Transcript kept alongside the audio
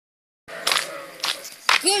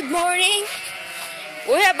Good morning.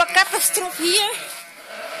 We have a catastrophe here.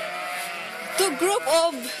 Two group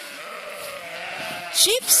of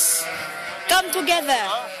sheep come together.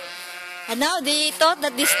 And now they thought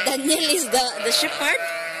that this Daniel is the shepherd.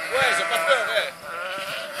 Ouais, j'ai pas peur, ouais.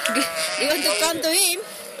 They want to come to him.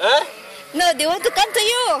 Hein? No, they want to come to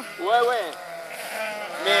you. Ouais, ouais.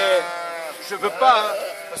 Mais je veux pas, hein,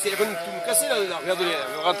 parce qu'ils vont tout me casser là-dedans. Regardez, ils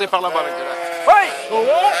vont rentrer par là-bas maintenant. Ouais! Oh,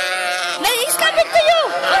 ouais! No, he's coming to you.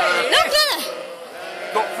 Look, look.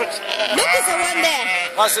 Non, Look, there's the one there.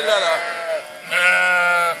 ah, celle-là, là.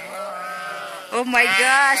 Oh my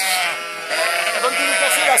gosh. Ils vont tout nous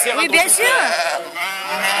casser là, c'est Oui, bien sûr.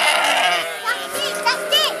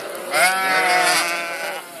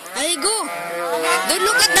 There you go. Don't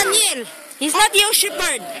look at Daniel. He's not your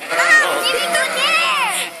shepherd. Mom, they will go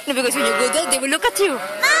there. No, because when you go there, they will look at you. Mom,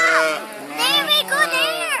 they will go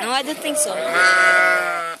there. No, I don't think so.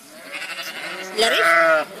 Larry?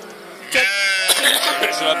 Je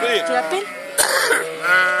l'appelle. Tu l'appelles?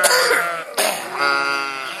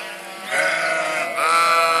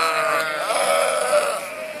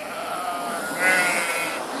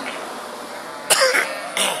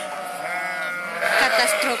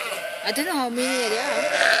 Catastrophe. I don't know how many there are.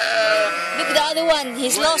 Look, the other one,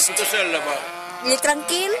 he's Ouais, lost. il est tout seul là-bas. Il est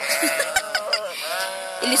tranquille.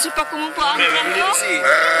 Il est super comment pour un Mais venez tranquille. ici.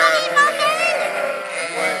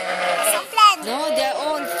 Ils sont pleines. No, they're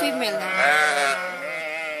all female now.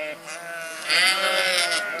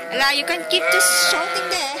 Like, you can keep just shouting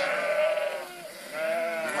there.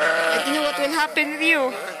 I don't know what will happen with you.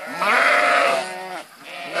 On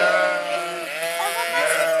va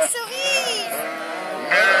passer nos cerises.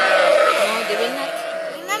 No, they will not.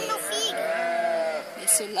 Et même nos figues. They're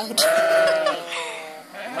so loud.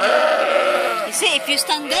 You see, if you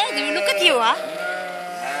stand there, they will look at you, huh?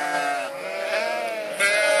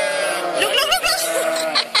 Look, look, look, look!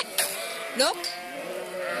 Look.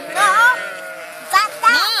 Non,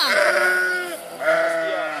 va-t'en. No.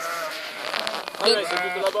 Ah, là, ils sont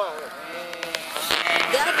tous là-bas. Hein?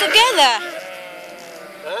 They are together.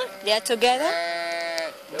 Hein? They are together.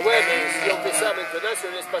 Mais ouais, mais si on fait ça maintenant, si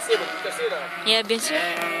on laisse passer, ils vont tout casser là. Yeah, bien sûr.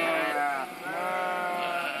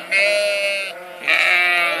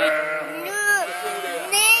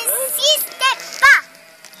 N'insistez pas.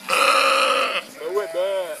 Ben ouais,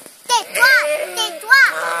 ben. Tais-toi, tais-toi.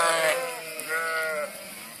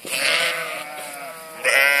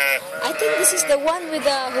 I think this is the one with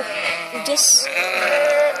the who just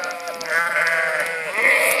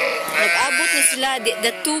like abot na sila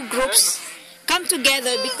the two groups come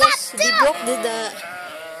together because they broke the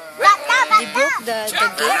Va-t'en, they broke the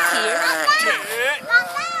gate here.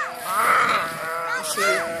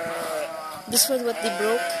 Actually, this was what they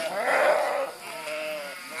broke.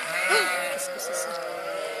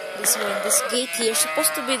 This one, this gate here,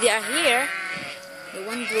 supposed to be they are here. The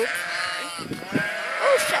one group.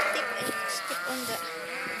 Oh, shut it! Step on the.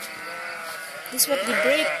 This is what they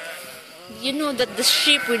break. You know that the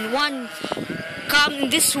sheep, when one come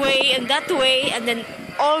this way and that way, and then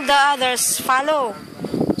all the others follow.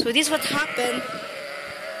 So this is what happened.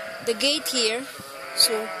 The gate here.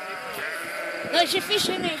 So. No, she fish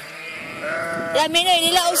yun eh. Dami na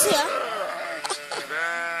nilaos siya.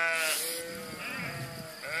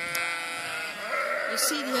 You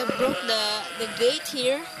see, they have broke the gate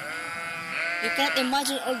here. You cannot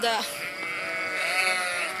imagine all the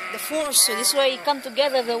force. So this way you come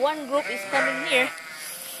together. The one group is coming here.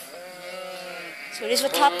 So this is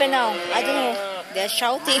what happened now. I don't know. They're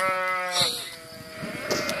shouting,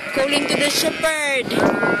 calling to the shepherd.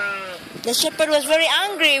 The shepherd was very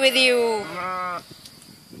angry with you.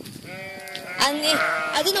 And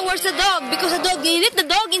I don't know where's the dog, because the dog, he let the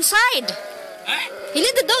dog inside. He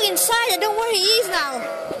let the dog inside. I don't know where he is now.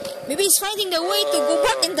 Maybe he's finding the way to go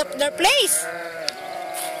back in their place.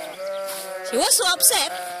 He was so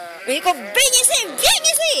upset. When he go, bring ici.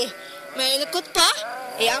 Mais l'écoute pas.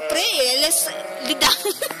 Et après, il laisse les dents.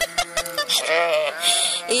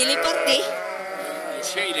 Et il est parti. Le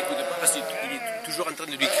chien, il écoute pas parce qu'il est toujours en train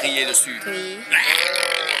de lui crier dessus. Oui.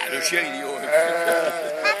 Le chien, il dit oh.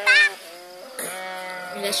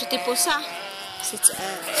 Il a acheté pour ça. C'est regarde.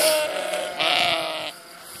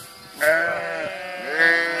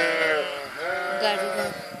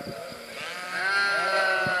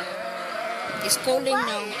 He's calling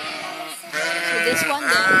now. So this one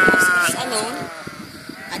there is alone.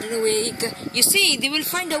 I don't know where he go. You see, they will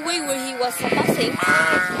find a way where he was passing,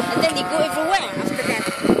 and then they go everywhere after that.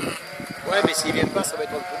 Ouais, mais s'ils viennent pas, ça va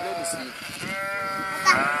être un problème ici.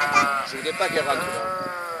 Je voudrais pas qu'ils rentrent là.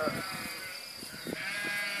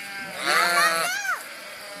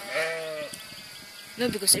 No,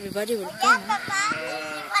 because everybody will Ya, come. Papa.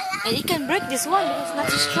 Wala. And it can break this one because it's not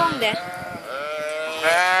so strong there.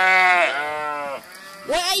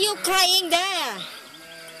 Why are you crying there?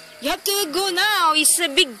 You have to go now. It's a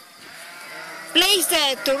big place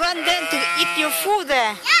there to run there to eat your food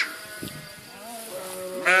there.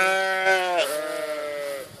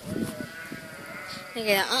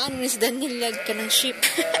 Kaya ano ni si Daniel lag ka ng sheep.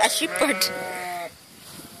 A shepherd.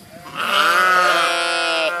 Are?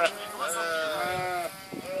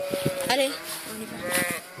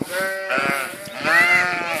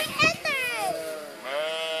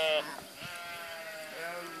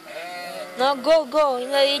 No, go.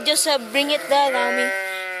 You just bring it there, Naomi.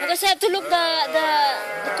 Because I have to look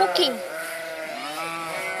the cooking.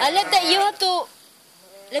 Let that you have to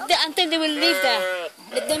let them until they will live there.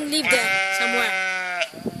 Let them live there somewhere.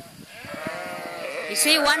 You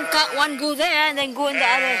see, one go there and then go in the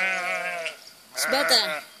other. It's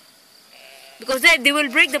better because they will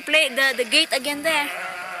break the gate again there.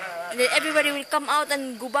 And then everybody will come out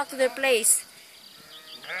and go back to their place.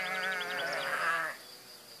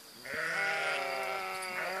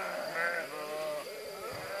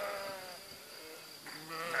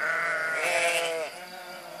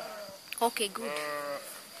 Okay, good.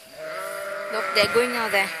 Look, they're going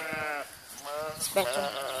out there. It's better.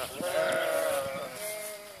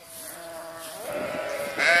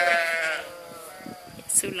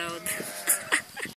 It's so loud.